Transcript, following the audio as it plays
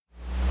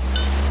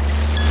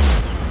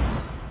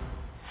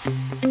What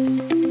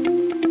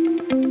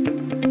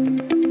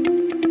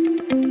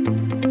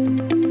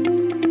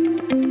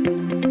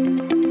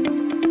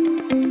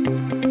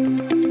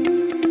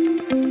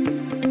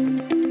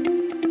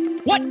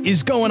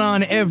is going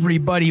on,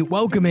 everybody?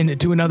 Welcome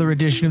into another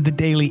edition of the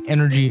Daily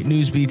Energy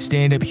Newsbeat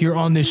Stand-Up here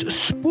on this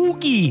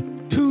spooky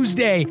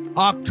Tuesday,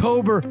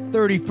 October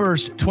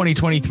 31st,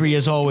 2023.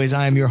 As always,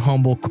 I am your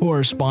humble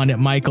correspondent,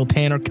 Michael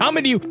Tanner,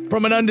 coming to you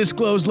from an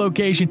undisclosed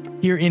location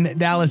here in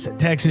Dallas,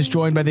 Texas,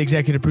 joined by the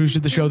executive producer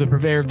of the show, the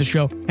purveyor of the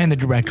show, and the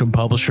director and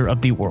publisher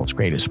of the world's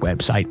greatest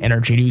website,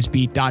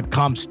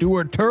 EnergyNewsbeat.com,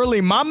 Stuart Turley.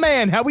 My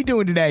man, how we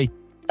doing today?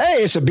 Hey,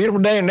 it's a beautiful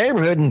day in the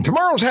neighborhood, and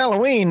tomorrow's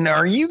Halloween.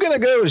 Are you going to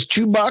go as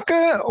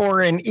Chewbacca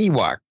or an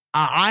Ewok?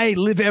 I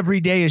live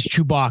every day as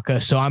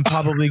Chewbacca, so I'm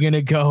probably going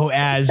to go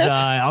as,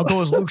 I'll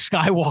go as Luke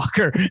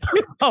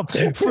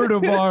Skywalker for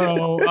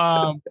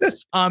tomorrow.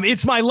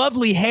 It's my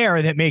lovely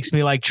hair that makes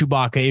me like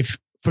Chewbacca, if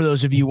for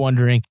those of you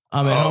wondering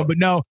at home. But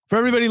no, for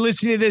everybody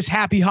listening to this,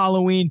 happy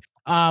Halloween.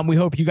 We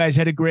hope you guys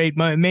had a great,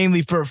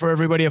 mainly for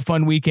everybody, a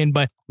fun weekend,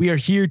 but we are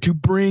here to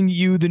bring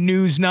you the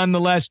news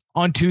nonetheless.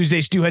 On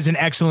Tuesday, Stu has an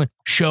excellent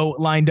show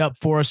lined up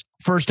for us.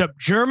 First up,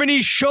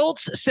 Germany's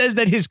Schultz says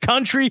that his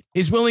country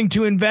is willing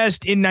to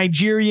invest in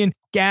Nigerian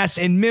gas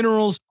and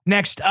minerals.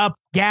 Next up,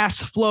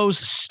 gas flows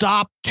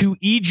stop to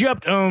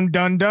Egypt. Dun,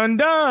 dun,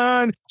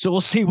 dun. So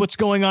we'll see what's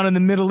going on in the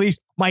Middle East.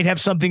 Might have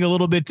something a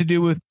little bit to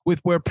do with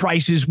where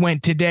prices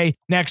went today.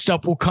 Next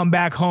up, we'll come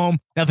back home.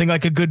 Nothing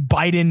like a good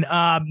Biden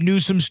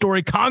Newsom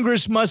story.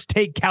 Congress must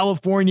take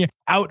California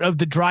out of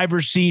the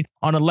driver's seat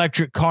on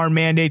electric car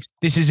mandates.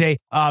 This is a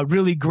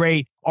really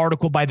great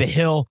article by The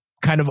Hill,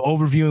 kind of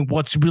overviewing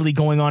what's really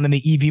going on in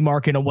the EV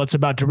market and what's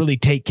about to really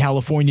take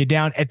California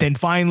down. And then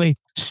finally,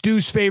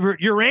 Stu's favorite,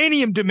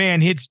 uranium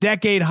demand hits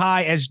decade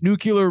high as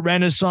nuclear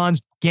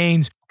renaissance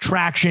gains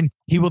traction.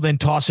 He will then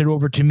toss it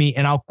over to me,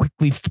 and I'll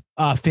quickly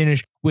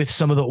finish with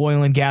some of the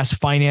oil and gas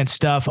finance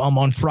stuff.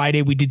 On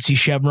Friday, we did see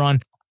Chevron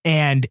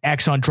and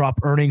Exxon drop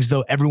earnings,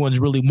 though everyone's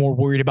really more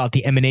worried about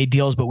the M&A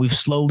deals, but we've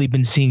slowly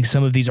been seeing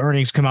some of these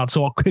earnings come out.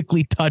 So I'll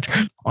quickly touch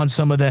on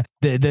some of the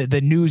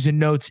news and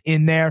notes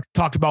in there.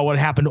 Talked about what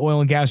happened to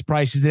oil and gas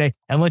prices today,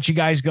 and let you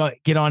guys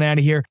get on out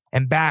of here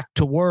and back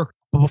to work.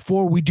 But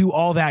before we do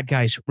all that,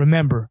 guys,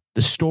 remember,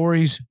 the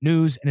stories,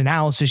 news, and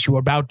analysis you are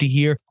about to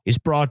hear is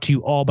brought to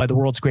you all by the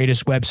world's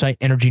greatest website,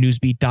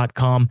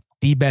 EnergyNewsbeat.com.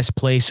 The best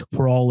place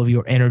for all of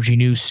your energy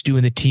news. Stu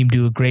and the team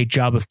do a great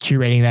job of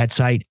curating that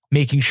site,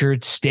 making sure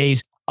it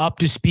stays up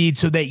to speed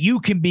so that you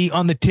can be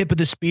on the tip of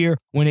the spear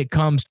when it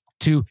comes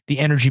to the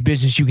energy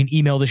business. You can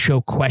email the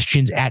show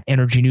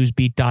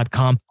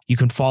questions@energynewsbeat.com. You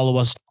can follow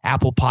us,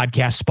 Apple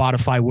Podcasts,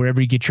 Spotify, wherever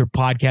you get your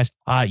podcast.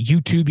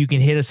 YouTube, you can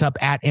hit us up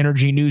at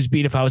Energy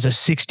Newsbeat. If I was a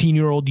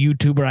 16-year-old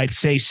YouTuber, I'd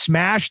say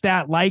smash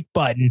that like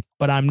button,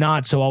 but I'm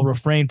not, so I'll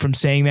refrain from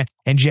saying that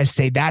and just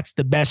say that's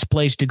the best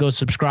place to go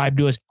subscribe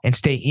to us and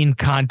stay in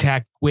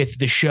contact with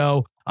the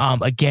show.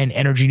 Again,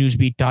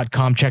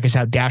 EnergyNewsbeat.com. Check us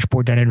out,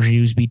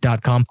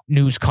 dashboard.energynewsbeat.com.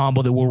 News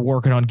combo that we're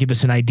working on. Give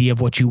us an idea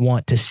of what you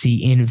want to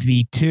see in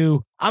V2.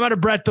 I'm out of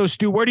breath, though,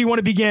 Stu. Where do you want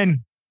to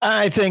begin?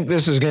 I think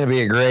this is going to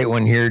be a great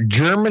one here.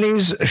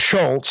 Germany's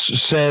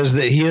Schultz says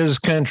that his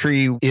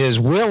country is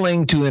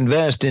willing to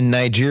invest in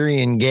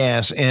Nigerian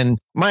gas. And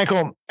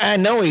Michael, I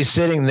know he's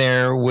sitting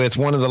there with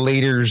one of the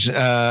leaders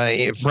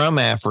from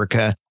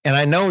Africa, and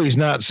I know he's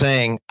not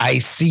saying, I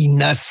see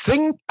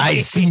nothing. I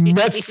see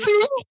nothing.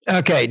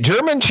 Okay,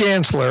 German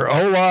Chancellor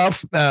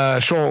Olaf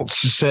Scholz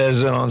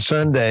says on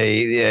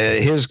Sunday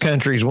his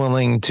country's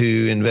willing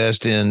to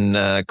invest in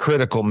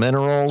critical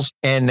minerals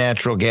and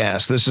natural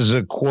gas. This is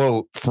a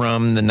quote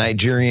from the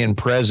Nigerian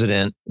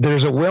president.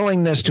 There's a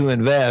willingness to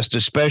invest,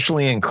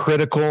 especially in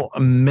critical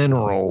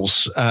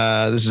minerals.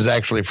 This is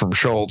actually from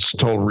Scholz,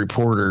 told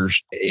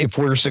reporters. If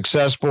we're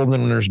successful,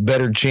 then there's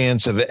better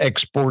chance of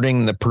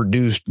exporting the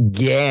produced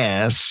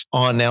gas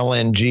on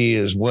LNG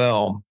as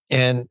well.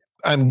 And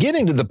I'm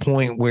getting to the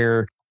point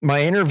where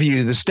my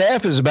interview, the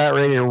staff is about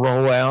ready to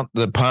roll out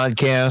the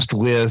podcast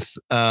with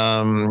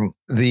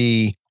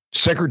the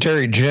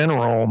Secretary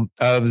General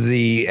of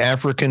the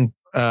African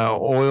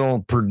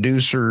Oil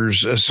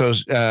Producers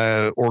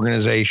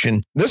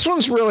Organization. This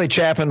one's really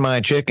chapping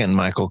my chicken,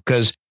 Michael,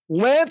 because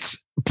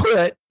let's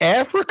put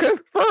Africa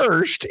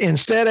first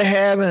instead of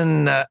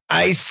having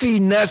I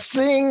see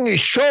nothing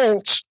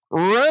Schultz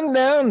run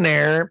down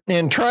there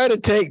and try to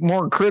take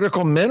more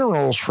critical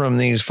minerals from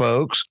these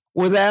folks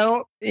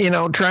without,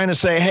 trying to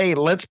say, hey,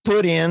 let's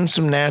put in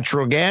some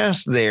natural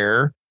gas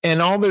there.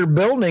 And all they're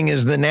building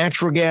is the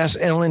natural gas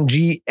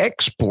LNG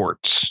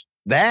exports.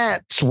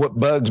 That's what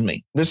bugs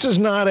me. This is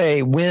not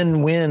a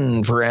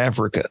win-win for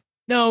Africa.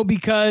 No,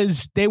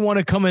 because they want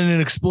to come in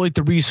and exploit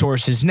the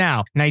resources.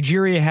 Now,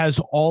 Nigeria has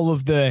all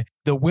of the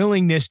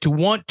willingness to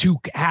want to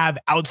have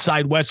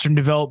outside Western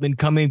development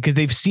come in because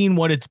they've seen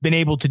what it's been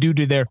able to do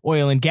to their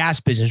oil and gas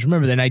business.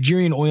 Remember, the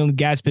Nigerian oil and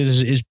gas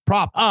business is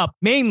propped up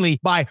mainly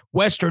by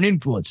Western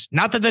influence.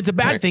 Not that that's a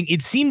bad thing.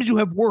 It seems to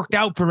have worked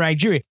out for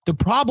Nigeria. The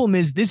problem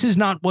is this is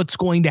not what's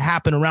going to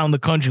happen around the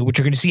country. What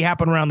you're going to see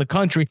happen around the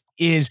country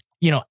is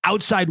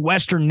outside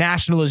Western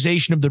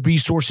nationalization of the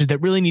resources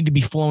that really need to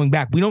be flowing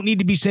back. We don't need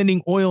to be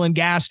sending oil and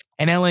gas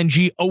and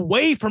LNG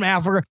away from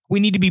Africa. We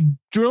need to be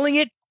drilling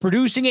it,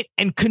 producing it,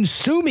 and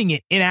consuming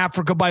it in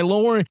Africa by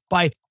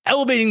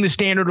elevating the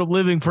standard of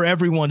living for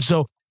everyone.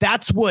 So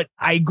that's what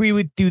I agree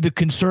with you. The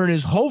concern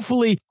is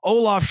hopefully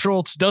Olaf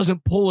Scholz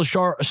doesn't pull a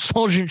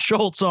Sergeant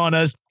Schultz on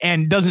us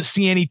and doesn't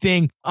see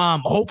anything.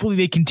 Hopefully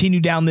they continue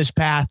down this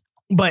path.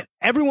 But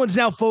everyone's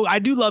now I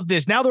do love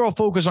this. Now they're all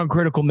focused on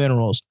critical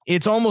minerals.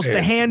 It's almost the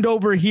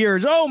handover here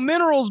is,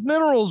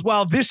 minerals.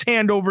 While this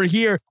handover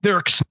here, they're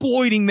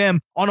exploiting them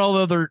on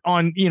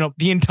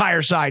the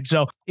entire side.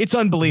 So it's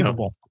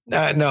unbelievable.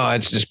 No,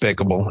 it's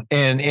despicable.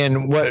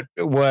 And what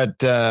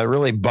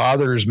really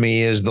bothers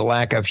me is the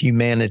lack of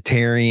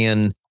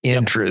humanitarian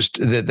interest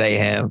that they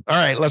have. All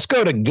right, let's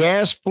go to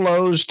gas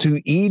flows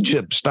to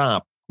Egypt.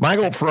 Stop.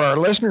 Michael, for our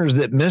listeners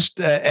that missed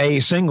a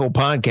single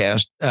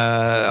podcast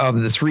of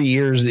the 3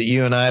 years that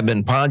you and I have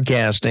been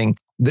podcasting,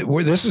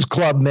 this is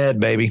Club Med,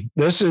 baby.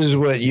 This is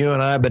what you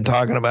and I have been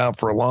talking about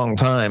for a long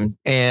time.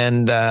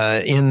 And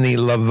in the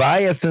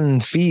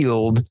Leviathan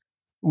field,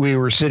 we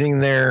were sitting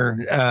there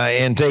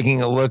and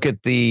taking a look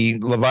at the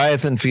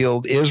Leviathan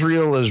field.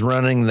 Israel is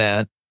running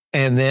that.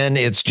 And then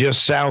it's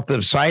just south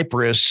of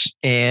Cyprus.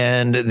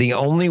 And the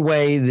only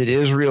way that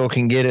Israel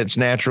can get its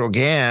natural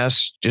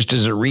gas, just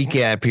as a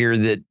recap here,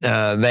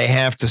 that they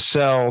have to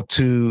sell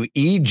to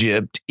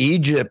Egypt.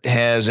 Egypt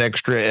has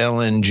extra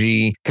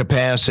LNG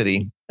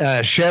capacity.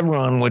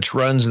 Chevron, which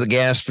runs the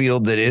gas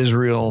field that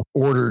Israel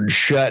ordered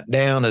shut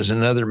down as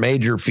another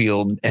major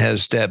field,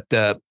 has stepped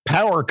up.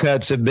 Power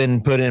cuts have been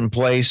put in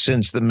place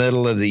since the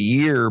middle of the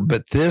year,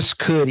 but this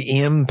could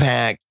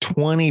impact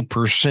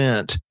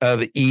 20%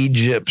 of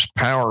Egypt's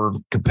power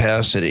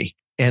capacity.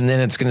 And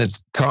then it's going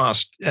to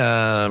cost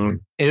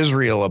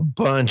Israel a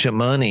bunch of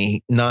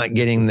money not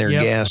getting their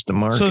gas to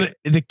market. So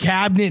the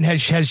cabinet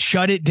has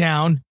shut it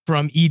down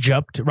from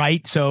Egypt,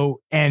 right?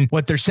 So, and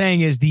what they're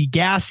saying is the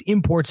gas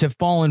imports have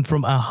fallen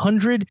from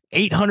 800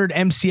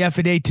 MCF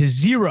a day to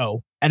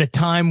 0 at a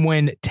time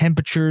when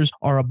temperatures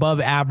are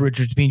above average,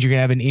 which means you're going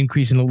to have an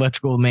increase in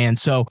electrical demand.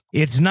 So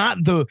it's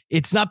not the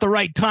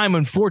right time,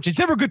 unfortunately. It's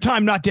never a good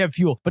time not to have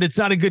fuel, but it's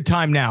not a good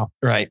time now.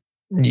 Right.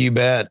 You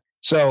bet.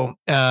 So,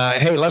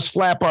 hey, let's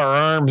flap our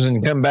arms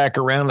and come back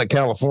around to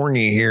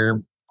California here.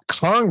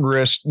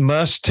 Congress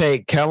must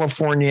take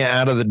California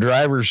out of the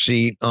driver's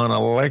seat on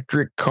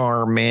electric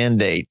car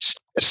mandates.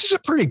 This is a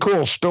pretty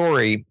cool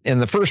story. And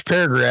the first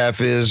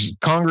paragraph is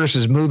Congress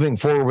is moving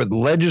forward with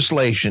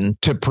legislation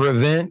to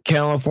prevent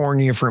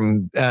California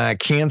from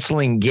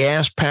canceling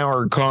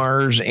gas-powered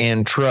cars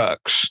and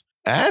trucks.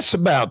 That's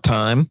about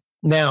time.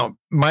 Now,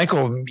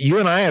 Michael, you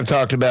and I have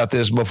talked about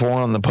this before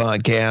on the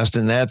podcast,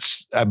 and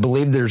I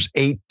believe there's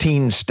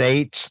 18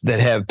 states that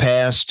have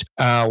passed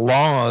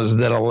laws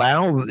that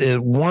allow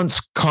once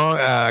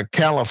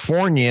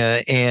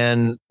California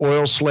and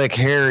Oil Slick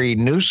Harry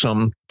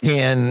Newsom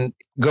can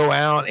go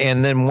out,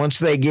 and then once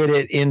they get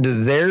it into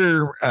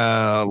their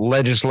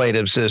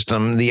legislative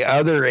system, the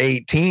other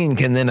 18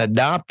 can then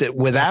adopt it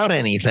without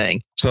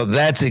anything. So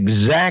that's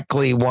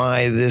exactly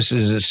why this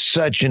is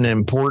such an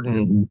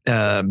important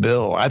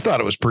bill. I thought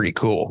it was pretty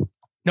cool.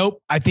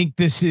 Nope. I think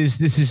this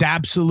is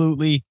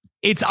absolutely.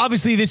 It's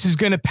obviously this is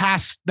going to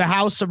pass the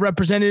House of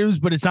Representatives,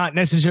 but it's not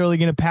necessarily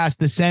going to pass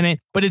the Senate.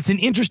 But it's an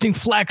interesting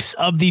flex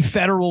of the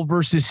federal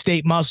versus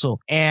state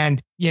muscle.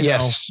 And,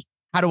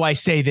 how do I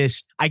say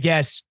this? I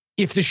guess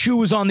if the shoe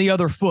was on the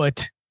other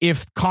foot,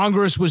 if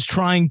Congress was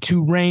trying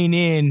to rein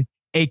in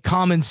a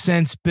common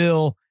sense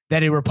bill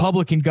that a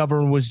Republican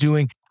governor was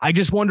doing, I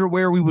just wonder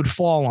where we would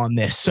fall on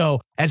this. So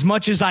as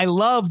much as I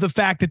love the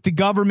fact that the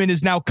government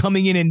is now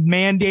coming in and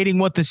mandating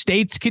what the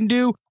states can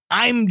do,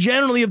 I'm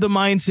generally of the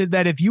mindset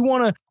that if you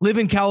want to live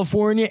in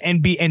California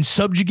and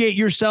subjugate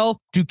yourself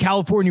to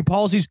California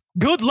policies,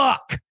 good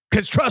luck.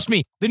 Because trust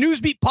me, the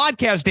Newsbeat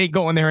podcast ain't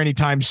going there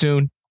anytime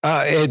soon.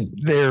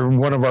 They're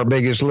one of our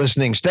biggest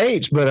listening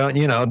states, but I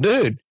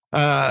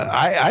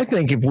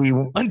think if we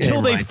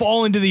they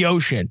fall into the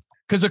ocean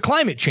because of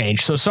climate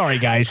change. So sorry,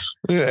 guys.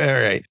 All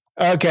right.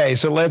 Okay,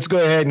 so let's go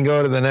ahead and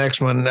go to the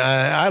next one.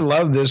 I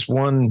love this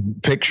one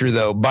picture,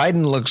 though.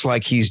 Biden looks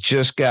like he's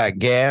just got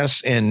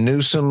gas, and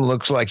Newsom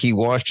looks like he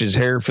washed his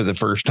hair for the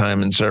first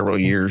time in several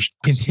years.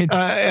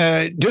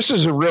 Just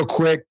as a real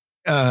quick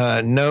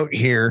note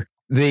here,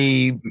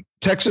 the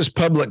Texas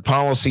Public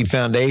Policy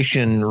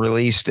Foundation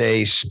released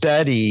a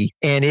study,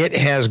 and it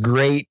has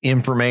great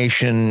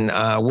information.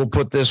 We'll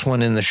put this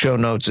one in the show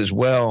notes as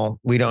well.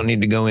 We don't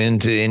need to go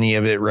into any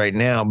of it right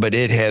now, but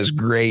it has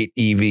great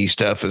EV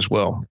stuff as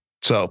well.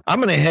 So I'm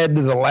going to head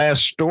to the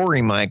last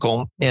story,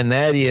 Michael, and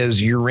that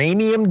is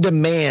uranium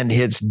demand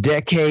hits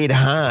decade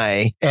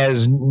high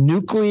as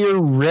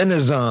nuclear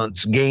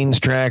renaissance gains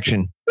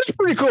traction. That's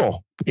pretty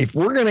cool. If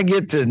we're going to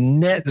get to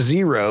net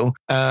zero,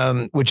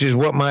 which is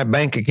what my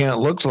bank account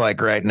looks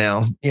like right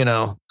now,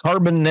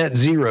 carbon net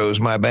zero is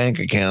my bank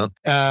account.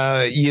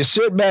 You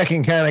sit back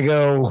and kind of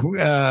go,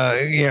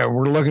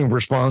 we're looking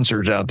for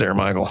sponsors out there,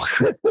 Michael.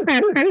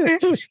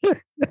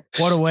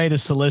 What a way to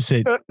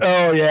solicit.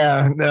 Oh,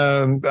 yeah.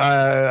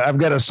 I've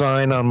got a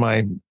sign on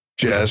my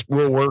chest.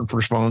 We'll work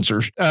for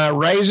sponsors.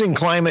 Rising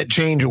climate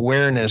change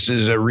awareness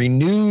is a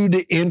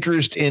renewed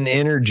interest in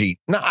energy.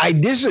 Now, I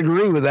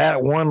disagree with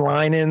that one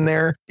line in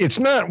there. It's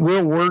not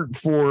we'll work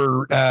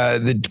for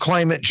the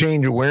climate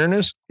change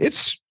awareness.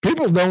 It's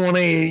people don't want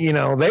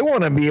to, they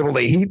want to be able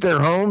to heat their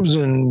homes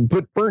and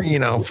put,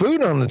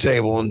 food on the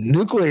table. And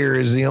nuclear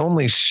is the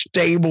only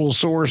stable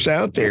source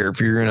out there if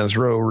you're going to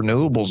throw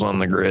renewables on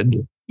the grid.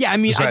 Yeah, I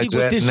mean, I think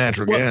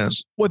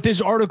what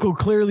this article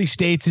clearly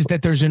states is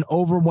that there's an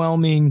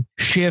overwhelming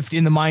shift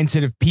in the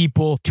mindset of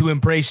people to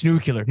embrace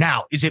nuclear.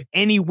 Now, is it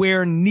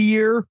anywhere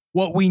near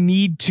what we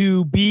need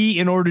to be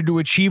in order to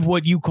achieve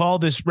what you call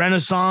this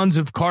renaissance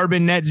of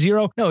carbon net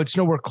zero? No, it's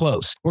nowhere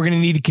close. We're going to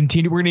need to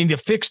continue. We're going to need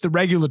to fix the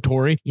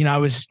regulatory.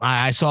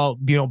 I saw,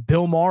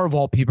 Bill Maher of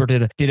all people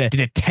did a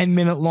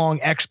 10-minute long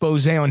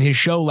expose on his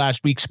show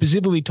last week,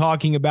 specifically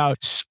talking about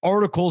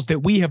articles that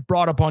we have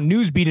brought up on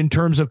Newsbeat in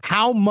terms of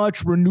how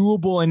much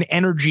renewable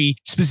energy,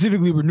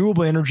 specifically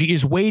renewable energy,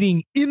 is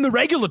waiting in the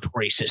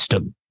regulatory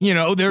system.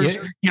 There's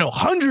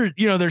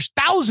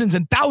thousands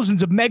and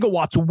thousands of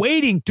megawatts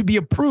waiting to be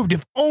approved.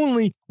 If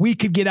only we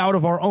could get out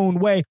of our own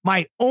way.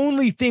 My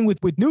only thing with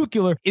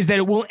nuclear is that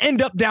it will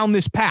end up down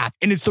this path.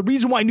 And it's the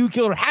reason why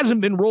nuclear hasn't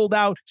been rolled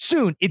out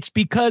soon. It's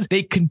because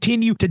they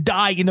continue to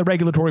die in the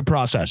regulatory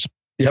process.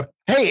 Yep.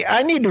 Hey,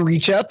 I need to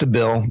reach out to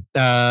Bill.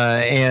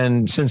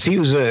 And since he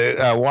was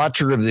a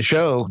watcher of the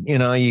show,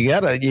 you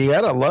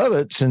gotta love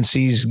it since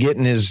he's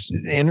getting his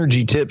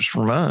energy tips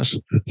from us.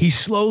 He's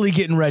slowly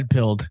getting red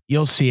pilled.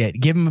 You'll see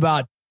it. Give him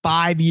about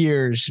 5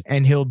 years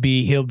and he'll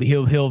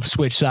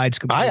switch sides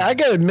completely. I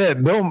gotta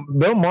admit, Bill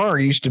Maher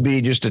used to be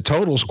just a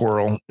total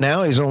squirrel.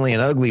 Now he's only an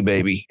ugly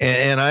baby.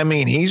 And I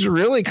mean, he's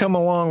really come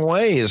a long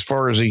way as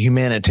far as a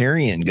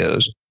humanitarian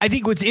goes. I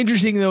think what's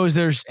interesting, though,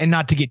 is and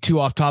not to get too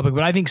off topic,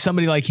 but I think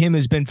somebody like him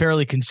has been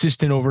fairly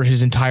consistent over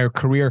his entire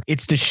career.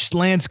 It's the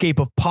landscape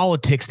of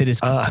politics that has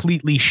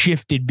completely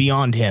shifted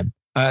beyond him.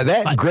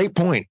 Great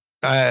point.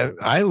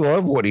 I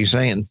love what he's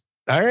saying.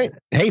 All right.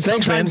 Hey,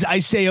 thanks, Sometimes man. I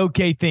say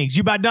okay things.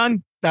 You about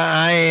done?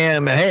 I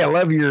am. Hey, I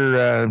love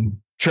your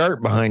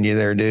chart behind you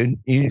there, dude.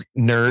 You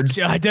nerd.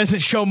 It doesn't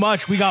show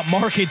much. We got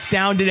markets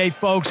down today,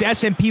 folks.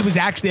 S&P was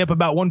actually up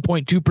about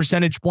 1.2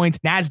 percentage points.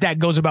 NASDAQ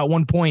goes about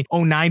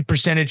 1.09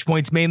 percentage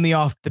points, mainly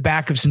off the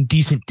back of some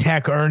decent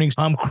tech earnings.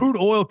 Crude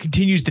oil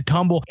continues to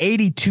tumble,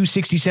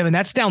 82.67.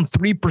 That's down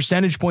 3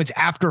 percentage points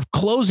after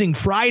closing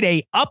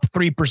Friday, up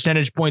 3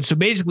 percentage points. So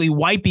basically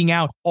wiping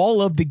out all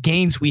of the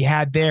gains we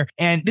had there.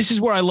 And this is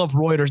where I love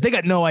Reuters. They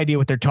got no idea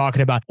what they're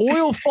talking about.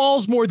 Oil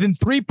falls more than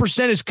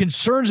 3% as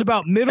concerns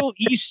about Middle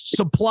East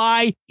supply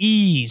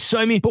ease. So,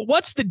 I mean, but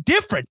what's the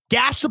difference?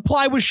 Gas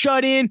supply was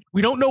shut in.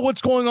 We don't know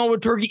what's going on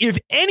with Turkey. If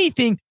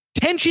anything,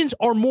 tensions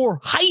are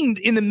more heightened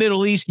in the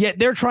Middle East, yet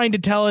they're trying to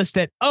tell us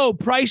that,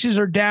 prices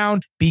are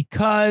down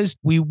because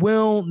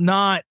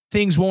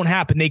things won't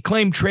happen. They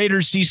claim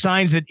traders see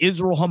signs that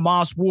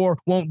Israel-Hamas war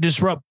won't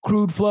disrupt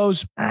crude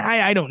flows.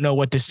 I don't know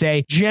what to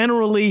say.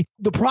 Generally,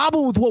 the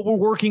problem with what we're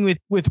working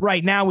with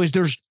right now is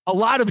there's a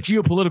lot of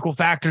geopolitical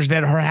factors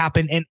that are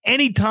happening. And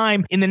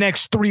anytime in the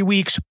next 3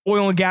 weeks,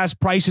 oil and gas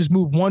prices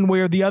move one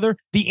way or the other,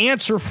 the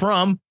answer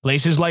from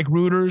places like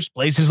Reuters,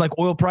 places like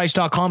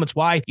oilprice.com, it's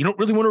why you don't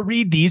really want to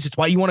read these. It's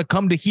why you want to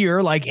come to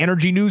here like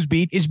Energy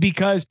Newsbeat, is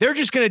because they're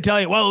just going to tell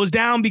you, well, it was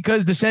down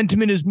because the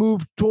sentiment has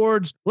moved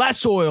towards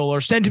less oil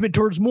or sentiment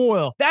towards more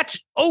oil. That's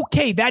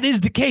okay. That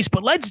is the case.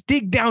 But let's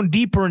dig down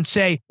deeper and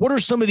say, what are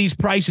some of these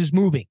prices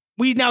moving?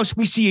 We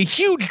see a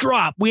huge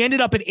drop. We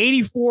ended up at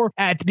 84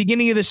 at the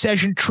beginning of the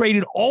session,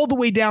 traded all the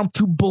way down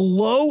to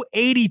below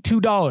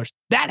 $82.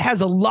 That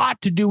has a lot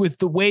to do with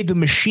the way the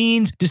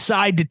machines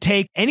decide to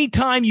take.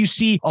 Anytime you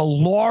see a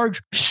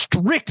large,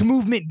 strict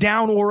movement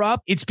down or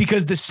up, it's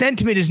because the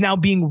sentiment is now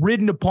being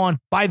ridden upon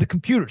by the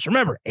computers.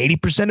 Remember,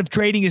 80% of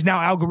trading is now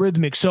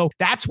algorithmic. So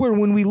that's where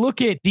when we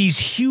look at these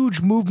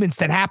huge movements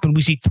that happen,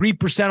 we see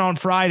 3% on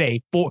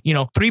Friday,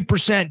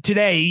 3%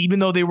 today, even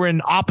though they were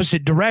in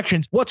opposite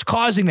directions. What's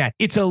causing that?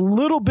 It's a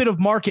little bit of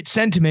market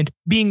sentiment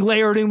being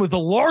layered in with a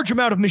large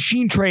amount of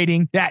machine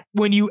trading that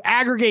when you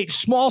aggregate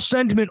small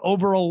sentiment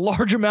over a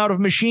large amount of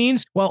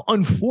machines, well,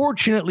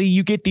 unfortunately,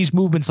 you get these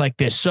movements like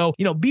this. So,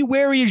 be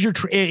wary as you're,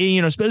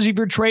 especially if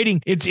you're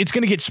trading, it's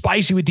going to get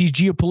spicy with these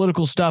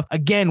geopolitical stuff.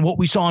 Again, what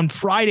we saw on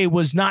Friday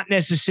was not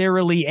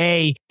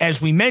necessarily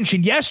as we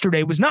mentioned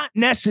yesterday, was not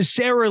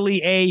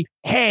necessarily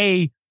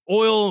hey,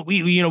 oil,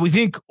 we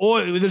think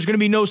oil, there's going to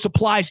be no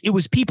supplies. It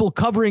was people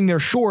covering their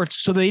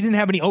shorts so they didn't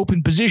have any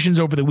open positions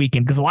over the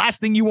weekend. Because the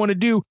last thing you want to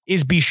do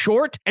is be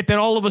short. And then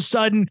all of a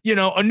sudden,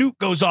 a nuke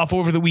goes off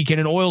over the weekend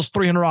and oil's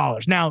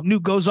 $300. Now,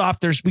 nuke goes off.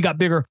 We got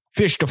bigger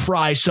fish to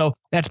fry. So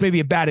that's maybe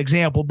a bad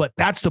example, but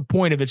that's the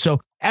point of it. So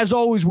as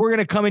always, we're going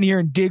to come in here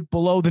and dig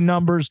below the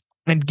numbers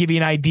and give you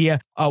an idea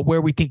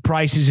where we think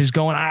prices is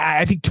going.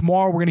 I think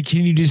tomorrow we're going to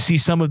continue to see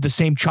some of the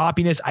same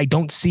choppiness. I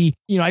don't see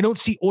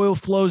oil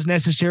flows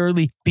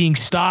necessarily being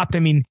stopped.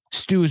 I mean,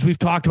 Stu, as we've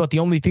talked about, the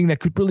only thing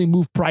that could really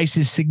move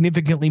prices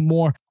significantly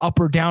more up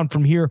or down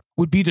from here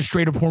would be the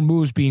Strait of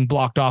Hormuz being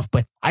blocked off.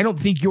 But I don't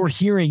think you're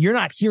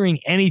not hearing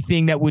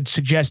anything that would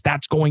suggest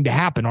that's going to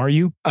happen, are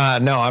you?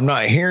 No, I'm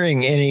not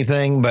hearing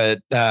anything, but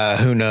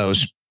who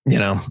knows?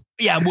 Yeah,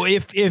 well,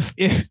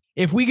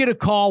 if we get a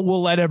call,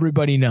 we'll let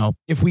everybody know.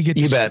 If we get,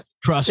 you bet.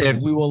 Trust me,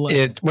 we will.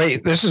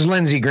 Wait, this is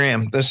Lindsey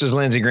Graham.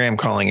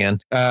 Calling in.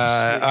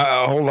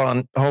 Hold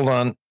on.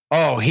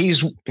 Oh,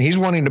 he's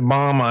wanting to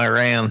bomb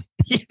Iran.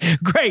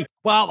 Great.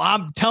 Well,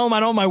 I'm telling him I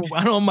don't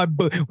have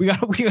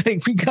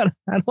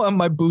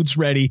my boots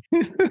ready.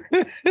 I'm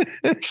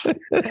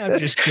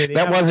just kidding.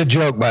 That was a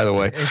joke, by the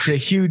way. It's a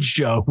huge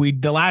joke.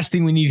 The last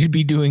thing we need to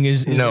be doing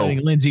is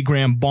letting Lindsey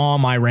Graham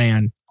bomb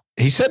Iran.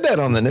 He said that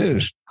on the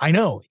news. I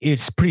know.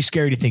 It's pretty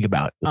scary to think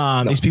about.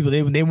 These people,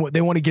 they want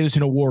to get us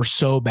in a war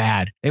so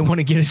bad. They want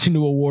to get us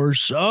into a war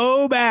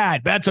so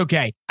bad. That's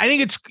okay. I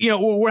think it's,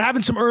 we're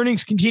having some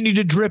earnings continue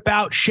to drip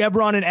out.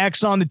 Chevron and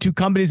Exxon, the two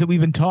companies that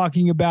we've been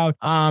talking about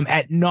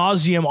at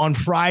nauseum on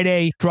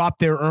Friday, dropped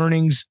their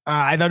earnings.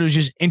 I thought it was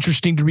just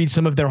interesting to read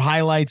some of their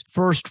highlights.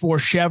 First, for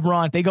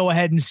Chevron, they go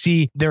ahead and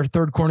see their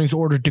third quarter earnings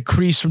order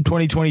decrease from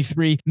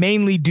 2023,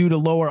 mainly due to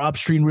lower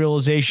upstream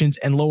realizations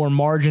and lower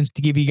margins.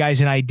 To give you guys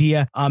an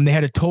idea, they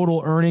had a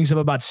total earnings of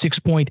about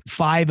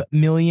 6.5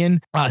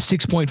 million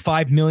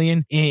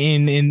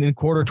in the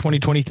quarter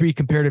 2023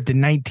 comparative to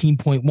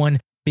 19.1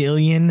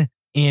 billion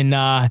in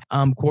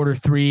quarter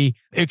three,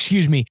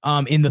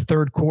 in the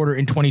third quarter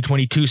in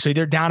 2022. So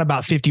they're down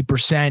about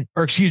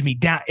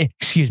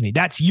 50%,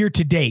 that's year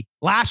to date.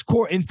 Last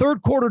quarter, in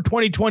third quarter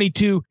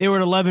 2022, they were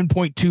at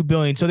 11.2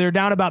 billion. So they're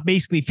down about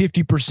basically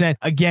 50%.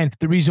 Again,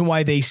 the reason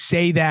why they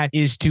say that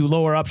is to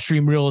lower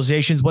upstream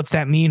realizations. What's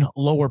that mean?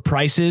 Lower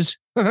prices.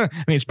 I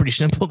mean, it's pretty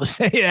simple to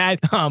say that,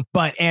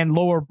 and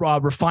lower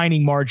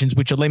refining margins,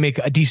 which they make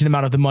a decent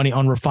amount of the money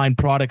on refined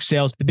product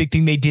sales. The big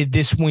thing they did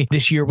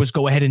this year was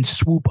go ahead and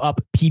swoop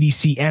up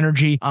PDC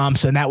Energy.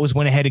 So that was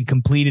went ahead and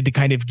completed to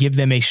kind of give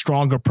them a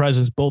stronger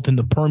presence both in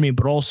the Permian,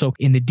 but also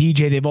in the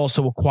DJ. They've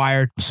also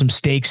acquired some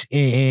stakes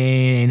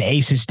in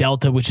Aces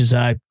Delta, which is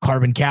a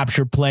carbon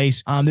capture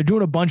place. They're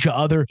doing a bunch of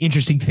other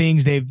interesting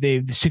things. They've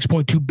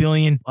 6.2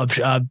 billion of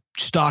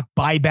stock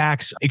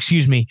buybacks,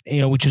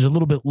 which is a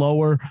little bit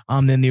lower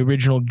than the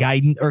original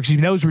guidance,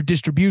 those were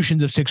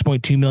distributions of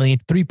 6.2 million,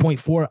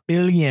 3.4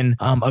 billion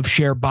of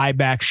share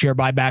buybacks. Share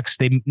buybacks,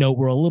 they note,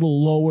 were a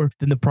little lower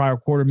than the prior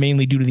quarter,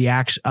 mainly due to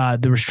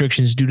the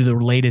restrictions due to the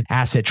related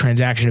asset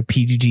transaction of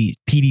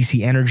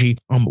PDC Energy,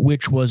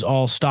 which was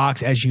all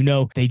stocks. As you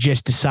know, they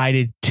just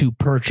decided to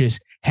purchase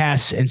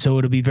Hess. And so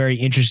it'll be very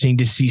interesting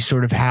to see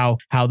sort of how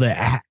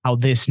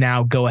this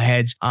now go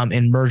ahead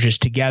and merges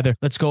together.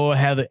 Let's go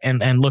ahead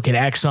and look at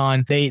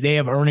Exxon. They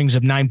have earnings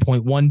of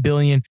 9.1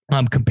 billion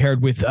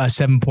compared with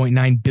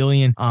 7.9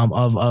 billion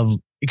of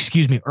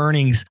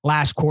earnings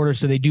last quarter.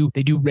 So they do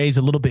raise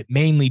a little bit,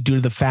 mainly due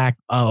to the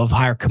fact of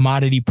higher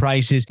commodity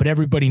prices. But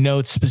everybody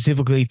notes,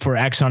 specifically for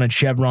Exxon and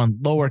Chevron,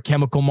 lower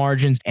chemical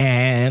margins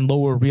and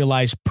lower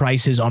realized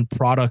prices on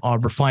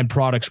refined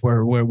products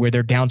where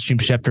their downstream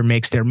sector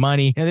makes their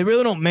money. And they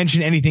really don't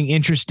mention anything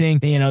interesting.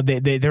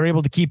 They're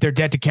able to keep their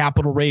debt to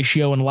capital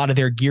ratio and a lot of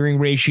their gearing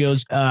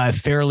ratios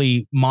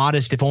fairly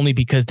modest, if only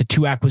because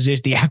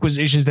the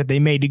acquisitions that they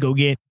made to go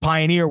get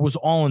Pioneer was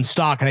all in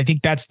stock. And I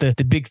think that's the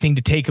big thing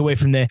to take away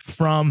from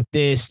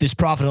this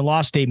profit and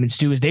loss statement,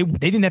 Stu, is they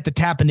didn't have to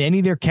tap into any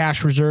of their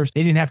cash reserves.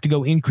 They didn't have to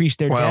go increase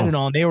their debt at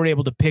all. They were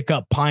able to pick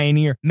up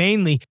Pioneer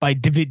mainly by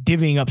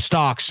divvying up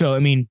stocks. So, I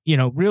mean,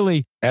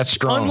 really, that's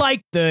strong.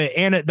 Unlike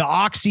the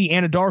Oxy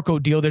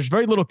Anadarko deal, there's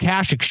very little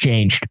cash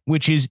exchanged,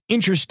 which is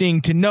interesting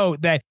to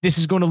note that this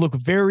is going to look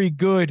very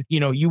good.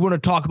 You want to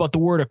talk about the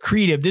word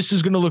accretive. This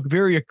is going to look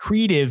very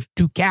accretive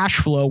to cash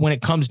flow when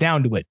it comes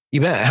down to it.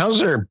 You bet. How's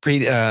their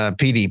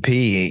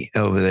PDP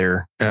over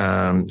there,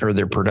 or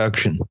their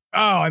production? Oh,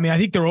 I mean, I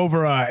think they're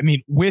over.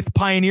 With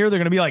Pioneer, they're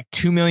going to be like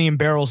 2 million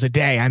barrels a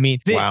day. I mean,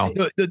 wow.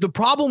 The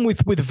problem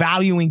with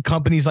valuing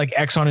companies like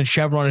Exxon and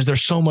Chevron is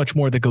there's so much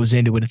more that goes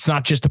into it. It's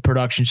not just the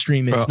production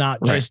stream. It's not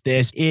just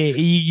this.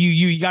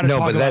 You got to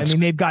talk about.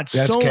 They've got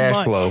so much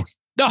cash flow.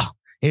 Oh,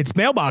 it's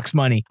mailbox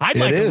money. I'd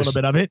like a little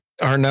bit of it.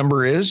 Our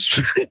number is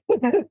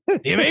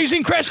the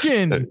amazing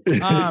Kreskin.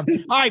 All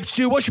right,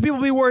 Stu, what should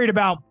people be worried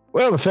about?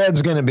 Well, the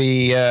Fed's going to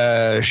be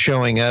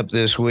showing up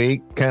this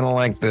week, kind of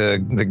like the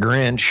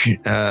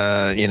Grinch.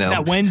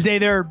 That Wednesday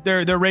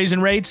they're raising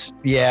rates.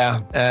 Yeah,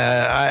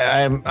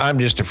 I'm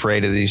just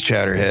afraid of these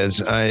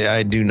chowderheads.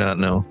 I do not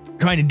know.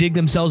 trying to dig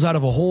themselves out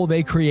of a hole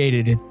they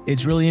created.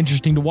 It's really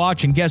interesting to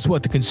watch. And guess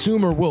what? The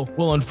consumer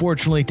will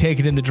unfortunately take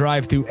it in the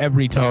drive-thru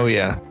every time. Oh,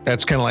 yeah.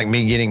 That's kind of like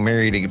me getting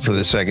married for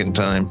the second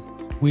time.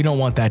 We don't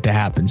want that to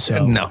happen.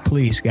 So no,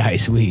 please,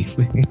 guys,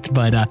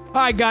 but all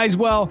right, guys.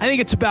 Well, I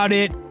think it's about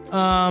it.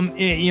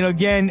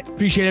 Again,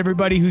 appreciate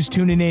everybody who's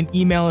tuning in.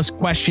 Email us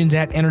questions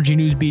at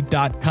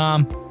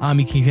energynewsbeat.com.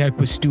 You can connect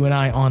with Stu and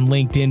I on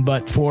LinkedIn.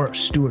 But for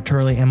Stuart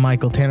Turley and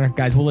Michael Tanner,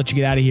 guys, we'll let you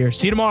get out of here.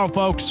 See you tomorrow,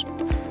 folks.